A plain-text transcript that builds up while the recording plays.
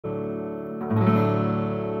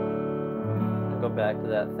come back to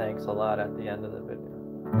that thanks a lot at the end of the video.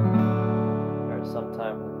 Or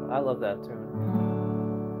sometime. I love that tune.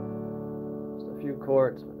 Just a few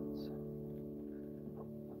chords, but it's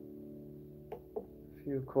a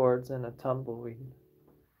few chords and a tumbleweed.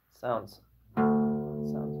 Sounds perfect.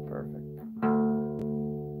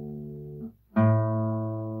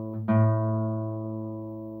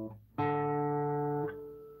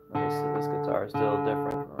 This guitar is still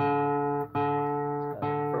different.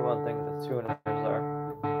 For one thing, the tuners are,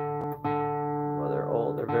 well, they're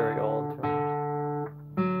old. They're very old tuners.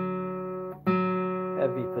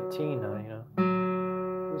 Heavy patina, you know.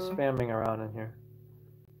 Who's spamming around in here?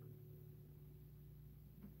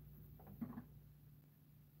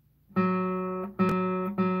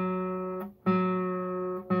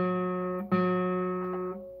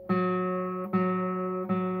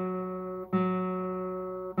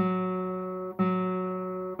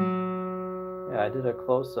 I did a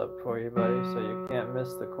close-up for you, buddy, so you can't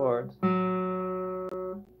miss the chords. We'll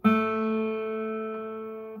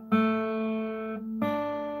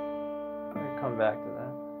come back to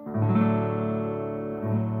that.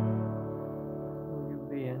 You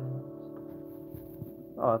being...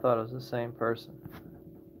 Oh, I thought it was the same person.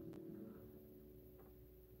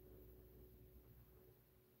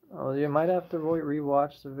 Oh, you might have to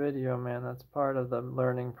re-watch the video, man. That's part of the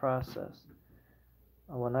learning process.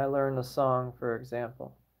 When I learn a song, for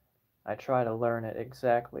example, I try to learn it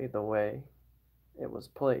exactly the way it was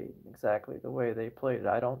played, exactly the way they played it.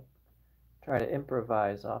 I don't try to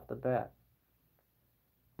improvise off the bat.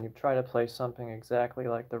 You try to play something exactly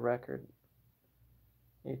like the record.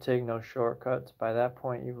 You take no shortcuts. By that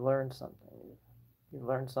point, you've learned something. You've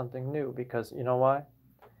learned something new, because you know why?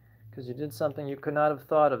 Because you did something you could not have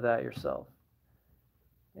thought of that yourself.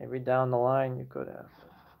 Maybe down the line you could have.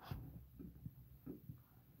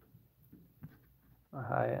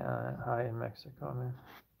 Hi in Mexico, man.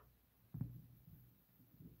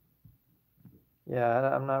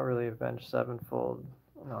 Yeah, I'm not really a Avenged Sevenfold.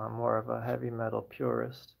 No, I'm more of a heavy metal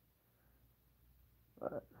purist.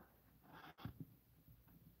 But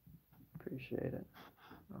appreciate it.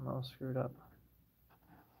 I'm all screwed up.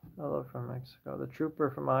 Hello from Mexico. The Trooper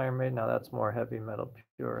from Iron Maiden. Now that's more heavy metal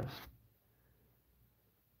purist.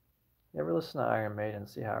 You ever listen to Iron Maiden and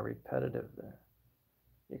see how repetitive they're?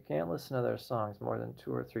 You can't listen to their songs more than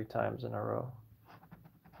 2 or 3 times in a row,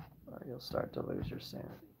 or you'll start to lose your sanity.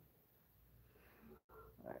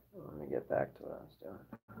 Alright, let me get back to what I was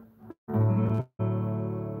doing.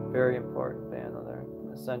 Very important band, though. They're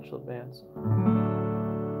an essential band. So.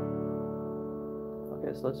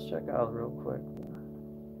 Okay, so let's check out real quick.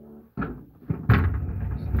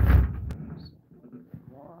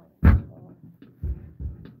 Behind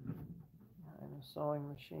a sewing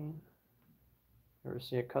machine. Ever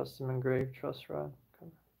see a custom engraved truss rod?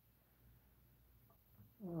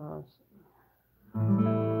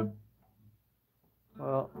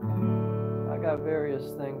 Well, I got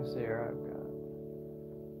various things here. I've got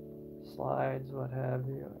slides, what have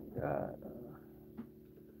you.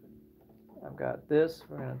 I've got this.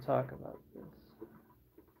 We're going to talk about this.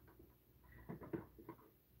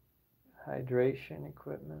 Hydration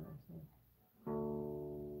equipment, I think.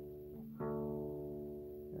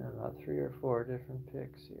 And about 3 or 4 different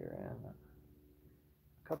picks here, and a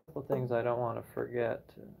couple things I don't want to forget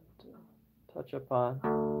to touch upon.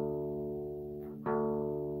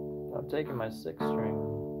 I'm taking my 6th string,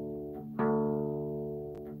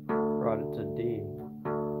 brought it to D.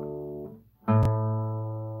 And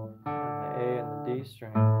the A and the D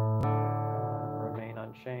string remain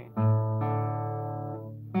unchanged.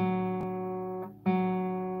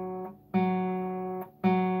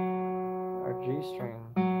 Our G string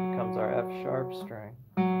becomes our F sharp string.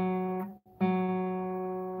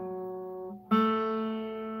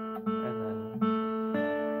 And then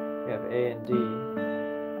we have A and D.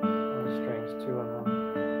 Strings 2 and 1.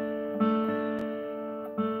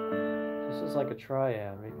 This is like a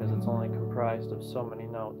triad because it's only comprised of so many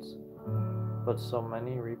notes, but so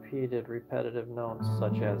many repetitive notes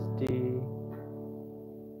such as D,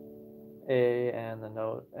 A, and the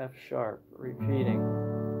note F sharp repeating,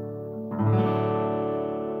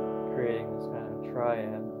 creating this kind of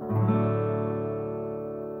triad.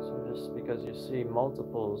 So just because you see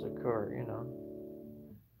multiples occur, you know,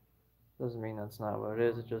 doesn't mean that's not what it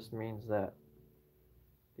is. It just means that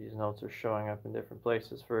these notes are showing up in different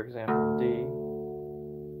places. For example, D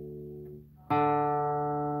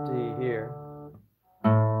here